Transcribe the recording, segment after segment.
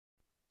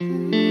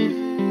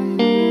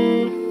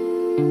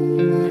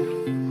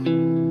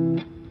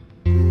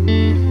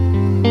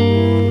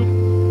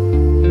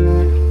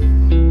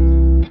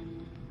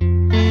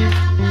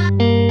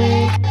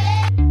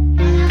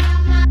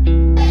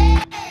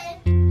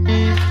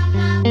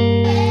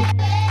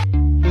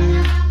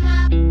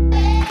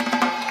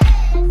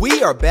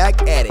are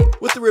back at it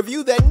with a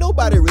review that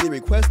nobody really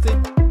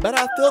requested, but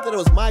I felt that it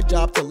was my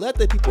job to let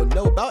the people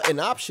know about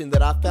an option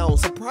that I found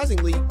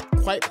surprisingly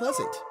quite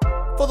pleasant,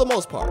 for the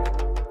most part.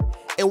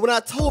 And when I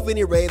told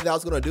Vinny Ray that I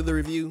was going to do the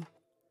review,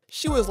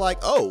 she was like,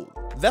 oh,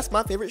 that's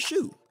my favorite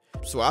shoe.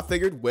 So I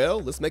figured, well,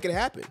 let's make it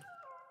happen.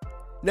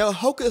 Now,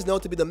 HOKA is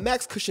known to be the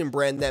max cushion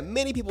brand that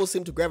many people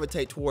seem to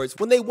gravitate towards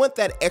when they want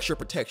that extra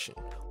protection.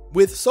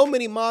 With so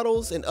many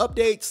models and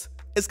updates,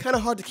 it's kind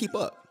of hard to keep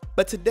up.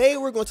 But today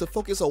we're going to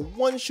focus on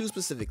one shoe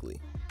specifically.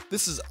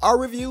 This is our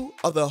review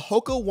of the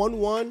HOKA ONE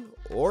ONE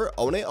or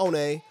One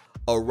One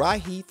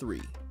Arahi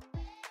 3.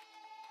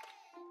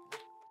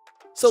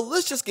 So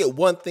let's just get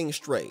one thing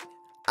straight.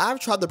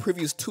 I've tried the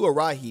previous two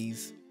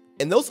Arahis,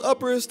 and those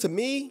uppers to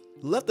me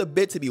left a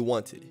bit to be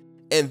wanted,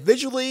 and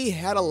visually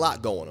had a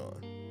lot going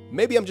on.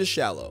 Maybe I'm just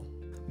shallow,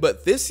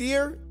 but this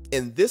year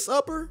and this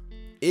upper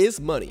is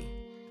money.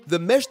 The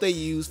mesh they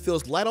use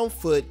feels light on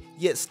foot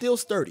yet still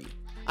sturdy.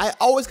 I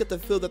always get the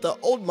feel that the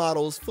old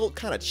models felt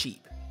kinda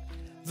cheap.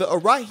 The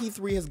Arahi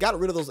 3 has got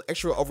rid of those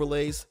extra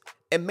overlays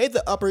and made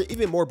the upper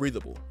even more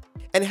breathable,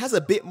 and it has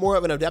a bit more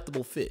of an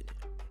adaptable fit,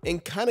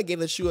 and kinda gave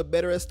the shoe a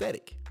better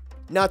aesthetic.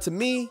 Now to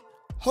me,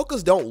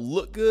 HOKAs don't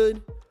look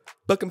good,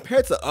 but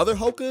compared to other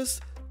HOKAs,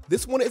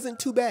 this one isn't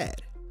too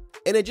bad,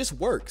 and it just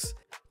works.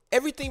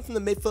 Everything from the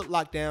midfoot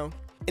lockdown,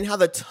 and how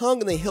the tongue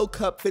and the heel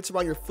cup fits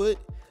around your foot,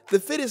 the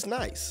fit is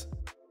nice.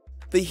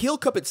 The heel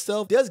cup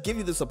itself does give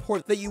you the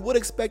support that you would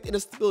expect in a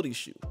stability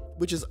shoe,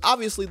 which is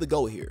obviously the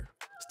goal here,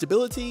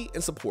 stability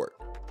and support.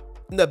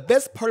 And the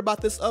best part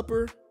about this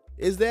upper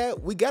is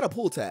that we got a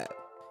pull tab,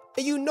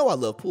 and you know I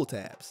love pull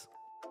tabs.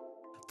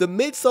 The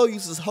midsole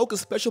uses HOKA's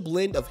special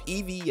blend of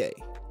EVA.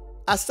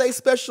 I say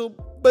special,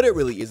 but it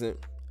really isn't.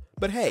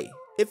 But hey,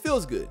 it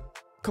feels good.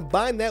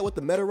 Combine that with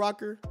the Meta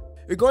Rocker,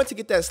 you're going to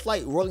get that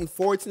slight rolling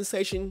forward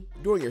sensation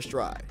during your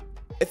stride.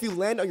 If you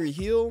land on your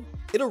heel,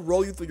 it'll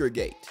roll you through your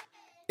gait.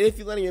 And if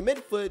you land on your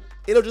midfoot,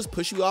 it'll just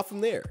push you off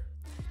from there.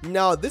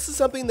 Now, this is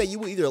something that you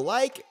will either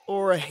like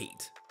or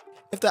hate.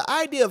 If the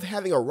idea of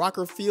having a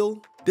rocker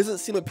feel doesn't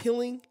seem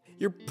appealing,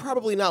 you're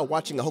probably not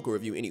watching a HOKA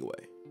review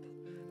anyway.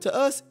 To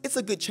us, it's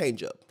a good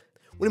change up.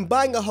 When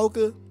buying a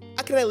HOKA,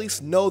 I can at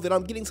least know that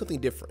I'm getting something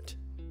different.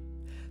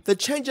 The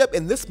change up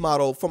in this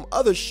model from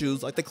other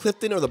shoes like the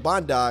Clifton or the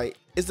Bondi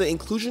is the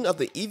inclusion of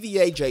the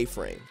EVA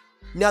J-frame.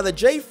 Now the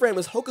J-frame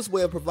is HOKA's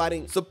way of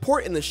providing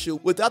support in the shoe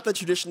without the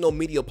traditional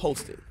medial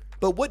posting.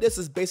 But what does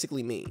this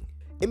basically mean?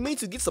 It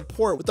means you get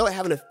support without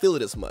having to feel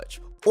it as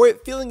much, or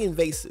it feeling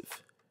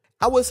invasive.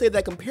 I would say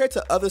that compared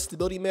to other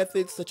stability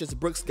methods such as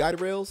Brooks guide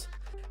rails,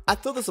 I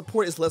feel the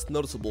support is less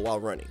noticeable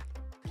while running.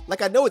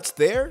 Like I know it's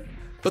there,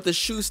 but the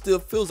shoe still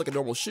feels like a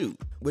normal shoe,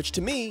 which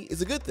to me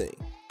is a good thing.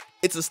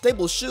 It's a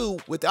stable shoe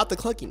without the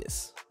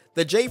clunkiness.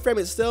 The J-frame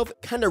itself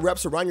kind of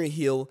wraps around your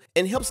heel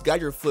and helps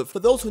guide your foot for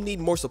those who need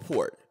more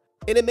support.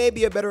 And it may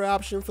be a better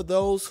option for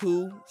those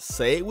who,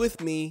 say it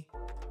with me,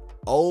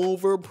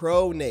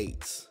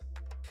 overpronates.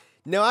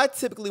 Now I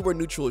typically wear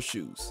neutral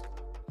shoes,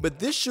 but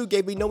this shoe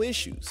gave me no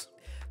issues.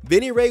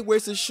 Vinny Ray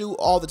wears this shoe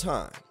all the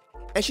time,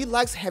 and she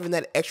likes having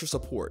that extra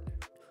support.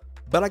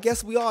 But I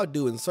guess we all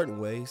do in certain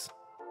ways.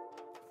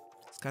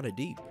 It's kind of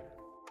deep.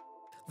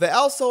 The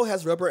outsole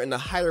has rubber in the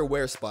higher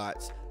wear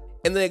spots,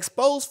 and the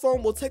exposed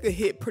foam will take a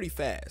hit pretty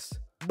fast,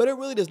 but it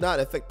really does not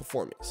affect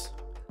performance.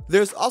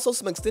 There's also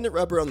some extended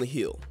rubber on the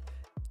heel.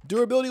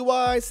 Durability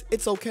wise,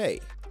 it's okay.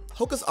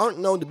 HOKAs aren't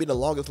known to be the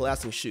longest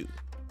lasting shoe.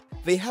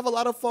 They have a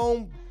lot of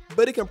foam,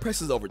 but it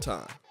compresses over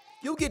time.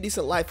 You'll get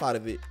decent life out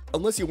of it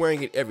unless you're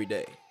wearing it every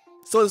day.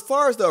 So as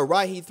far as the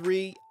Arahi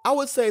 3, I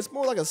would say it's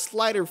more like a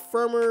slighter,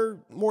 firmer,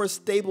 more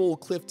stable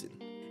Clifton.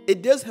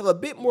 It does have a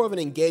bit more of an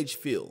engaged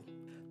feel.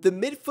 The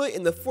midfoot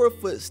and the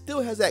forefoot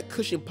still has that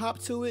cushion pop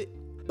to it,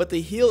 but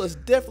the heel is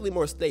definitely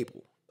more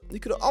stable. You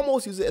could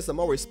almost use it as a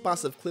more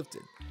responsive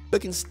Clifton,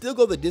 but can still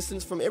go the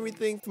distance from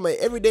everything from an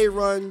everyday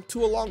run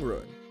to a long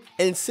run.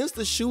 And since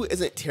the shoe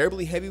isn't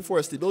terribly heavy for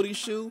a stability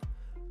shoe,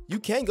 you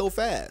can go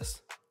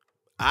fast.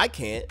 I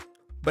can't,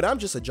 but I'm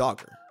just a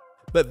jogger.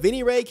 But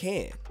Vinny Ray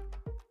can.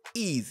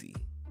 Easy.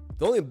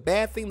 The only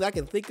bad thing that I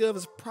can think of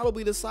is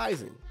probably the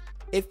sizing.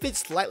 It fits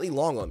slightly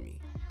long on me,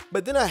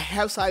 but then a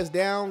half size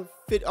down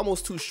fit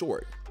almost too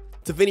short.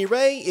 To Vinny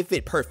Ray, it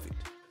fit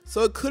perfect.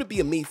 So it could be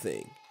a me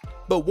thing.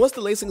 But once the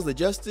lacing is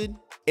adjusted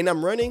and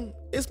I'm running,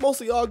 it's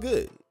mostly all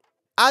good.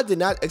 I did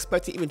not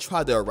expect to even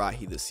try the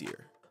Arahi this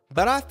year,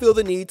 but I feel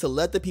the need to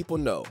let the people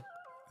know.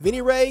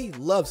 Vinny Ray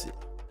loves it.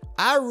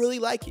 I really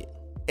like it.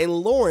 And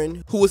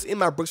Lauren, who was in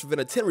my Brooks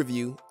Ravenna 10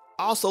 review,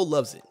 also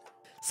loves it.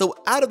 So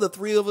out of the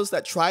three of us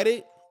that tried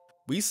it,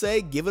 we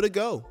say give it a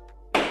go.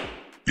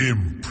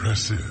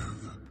 Impressive.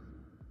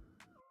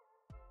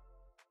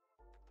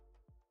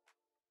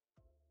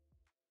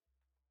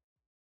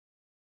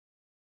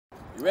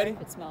 You ready?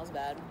 It smells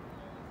bad.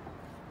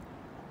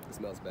 It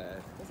smells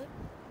bad. Does it?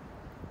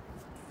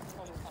 It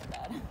smells kind of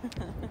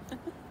bad.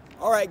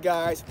 All right,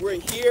 guys, we're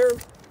here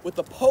with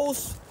the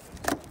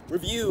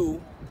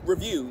post-review where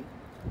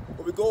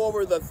we go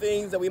over the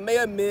things that we may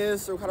have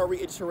missed or kind of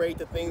reiterate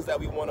the things that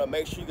we want to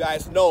make sure you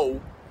guys know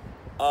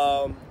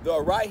The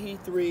Arahi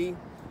 3,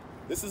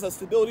 this is a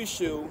stability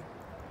shoe.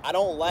 I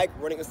don't like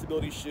running in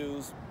stability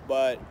shoes,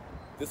 but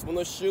this is one of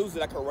those shoes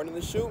that I can run in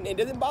the shoe and it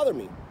doesn't bother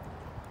me.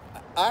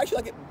 I actually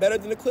like it better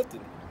than the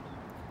Clifton.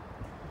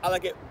 I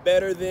like it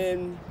better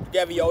than the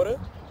Gaviota,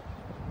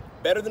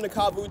 better than the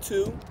Kavu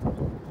 2,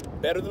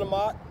 better than the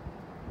Mach.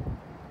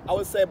 I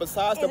would say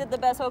besides Is it the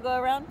best HOKA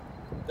around?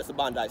 That's the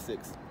Bondi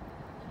 6.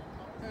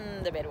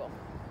 Debatable.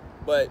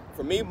 But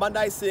for me,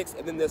 Bondi 6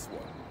 and then this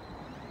one.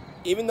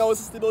 Even though it's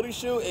a stability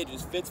shoe, it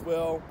just fits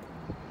well.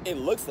 It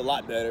looks a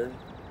lot better.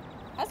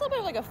 Has a little bit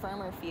of like a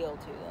firmer feel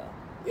too,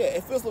 though. Yeah,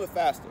 it feels a little bit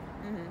faster.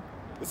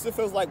 It still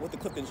feels like what the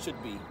Clifton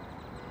should be.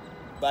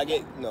 But I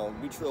get,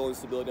 neutral and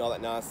stability and all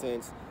that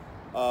nonsense.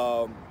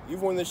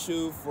 You've worn this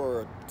shoe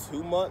for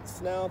 2 months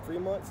now, 3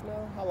 months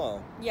now? How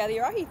long? Yeah, the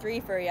Arahi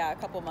 3 for, a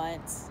couple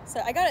months. So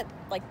I got it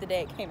like the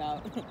day it came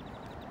out.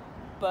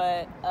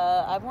 But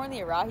I've worn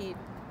the Arahi,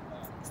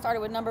 started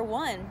with number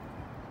 1.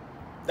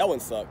 That one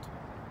sucked.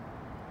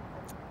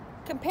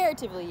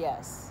 Comparatively,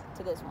 yes,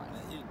 to this one.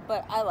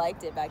 But I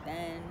liked it back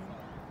then.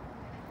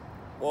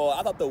 Well,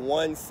 I thought the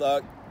 1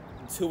 sucked.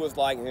 2 was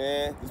like,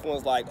 eh. This one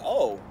was like,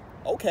 oh,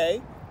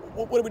 okay.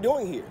 What are we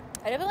doing here?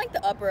 I definitely like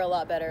the upper a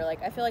lot better.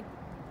 Like, I feel like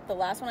the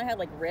last one I had,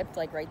 like, ripped,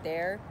 like, right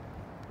there.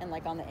 And,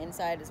 like, on the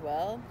inside as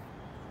well.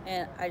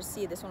 And I just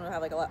see this one will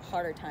have, like, a lot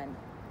harder time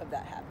of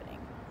that happening.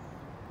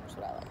 That's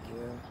what I like.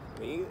 Yeah. I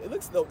mean, it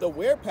looks, the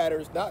wear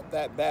pattern is not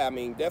that bad. I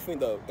mean,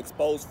 definitely the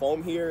exposed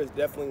foam here is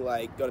definitely,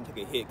 like, going to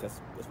take a hit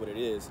because that's what it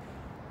is.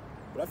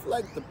 But I feel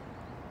like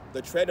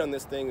the tread on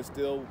this thing is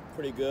still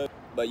pretty good.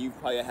 But you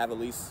probably have at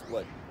least,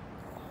 what,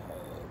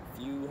 a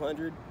few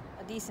hundred?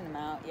 A decent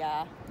amount,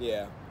 yeah.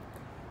 Yeah.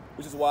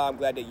 Which is why I'm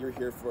glad that you're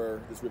here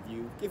for this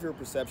review. Give your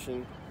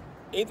perception.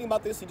 Anything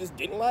about this you just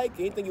didn't like?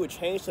 Anything you would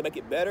change to make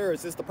it better? Or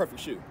is this the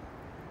perfect shoe?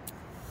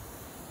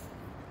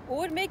 What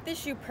would make this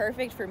shoe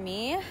perfect for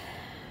me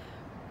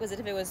was it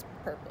if it was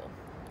purple.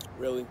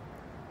 Really?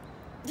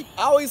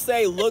 I always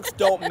say looks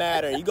don't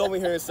matter. You go over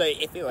here and say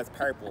if it was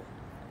purple.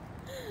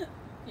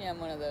 Yeah, I'm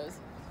one of those.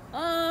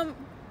 No,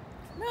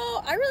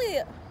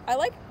 I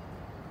like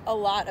a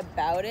lot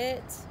about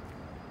it.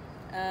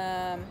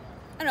 I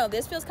don't know,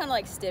 this feels kind of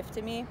like stiff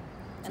to me,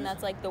 and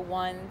that's like the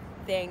one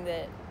thing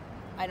that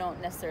I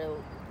don't necessarily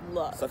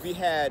love. So if you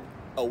had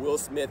a Will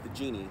Smith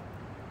genie,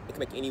 it can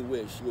make any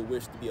wish. You would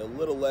wish to be a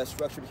little less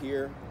structured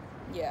here.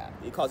 Yeah.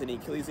 Did it cause any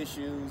Achilles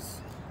issues?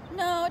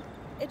 No,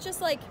 it's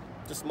just like...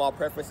 Just small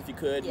preference if you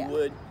could, yeah. You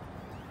would.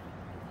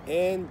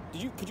 And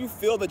could you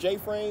feel the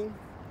J-frame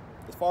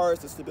as far as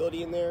the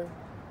stability in there?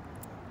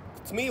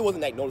 To me, it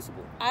wasn't that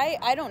noticeable.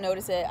 I don't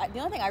notice it. The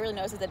only thing I really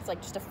notice is that it's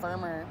like just a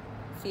firmer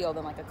feel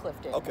than like a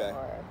Clifton. Okay.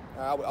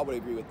 I would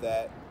agree with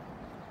that.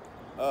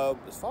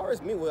 As far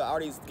as me, well, I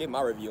already gave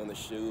my review on the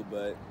shoe,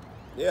 but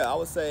yeah, I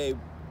would say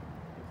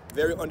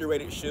very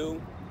underrated shoe.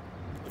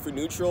 If you're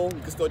neutral, you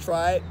can still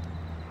try it.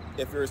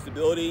 If you're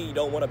stability, you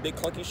don't want a big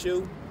clunky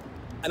shoe.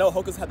 I know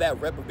Hoka's have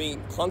that rep of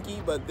being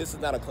clunky, but this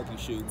is not a clunky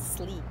shoe. It's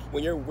sleek.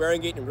 When you're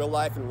wearing it in real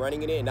life and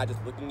running in it and not just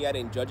looking at it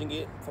and judging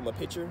it from a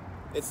picture,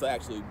 it's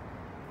actually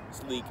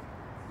sleek,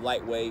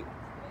 lightweight,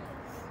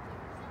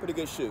 pretty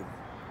good shoe.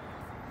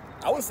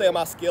 I would say on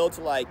my scale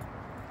to like,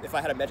 if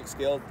I had a metric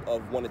scale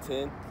of 1 to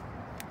 10,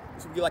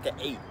 this would be like an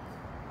 8.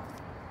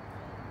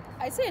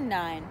 I'd say a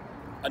 9.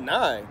 A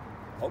 9?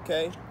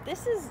 Okay.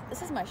 This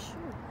is my shoe.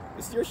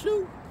 This is your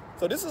shoe?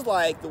 So this is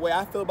like the way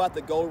I feel about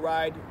the Go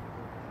Ride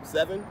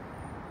 7.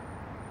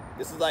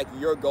 This is like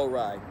your Go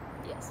Ride.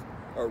 Yes.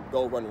 Or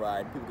Go Run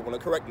Ride. People want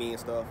to correct me and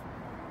stuff.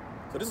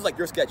 So this is like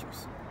your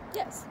Skechers.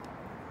 Yes.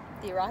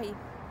 The Arahi.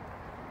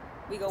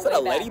 We go Is way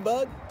that a back.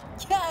 ladybug?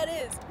 Yeah,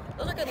 it is.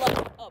 Those are good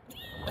luck. Up.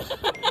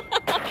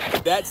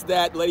 That's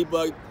that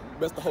ladybug.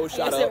 Messed the whole I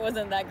shot guess up. it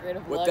wasn't that great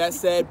of luck. With that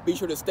said, be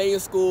sure to stay in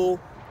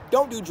school,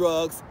 don't do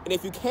drugs, and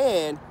if you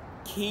can,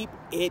 keep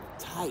it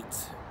tight.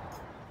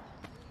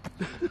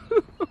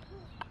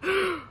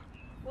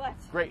 What?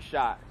 Great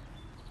shot.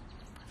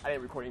 I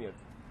didn't record any of it.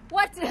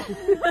 What?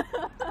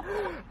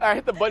 I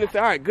hit the button and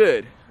said, all right,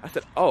 good. I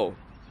said, oh.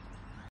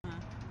 All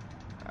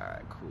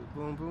right, cool.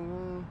 Boom, boom,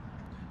 boom.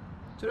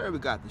 So there we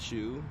got the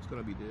shoe. It's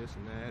going to be this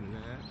and that and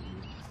that.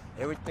 And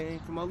everything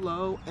from a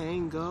low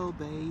angle,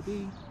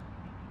 baby.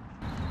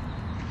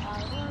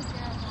 I was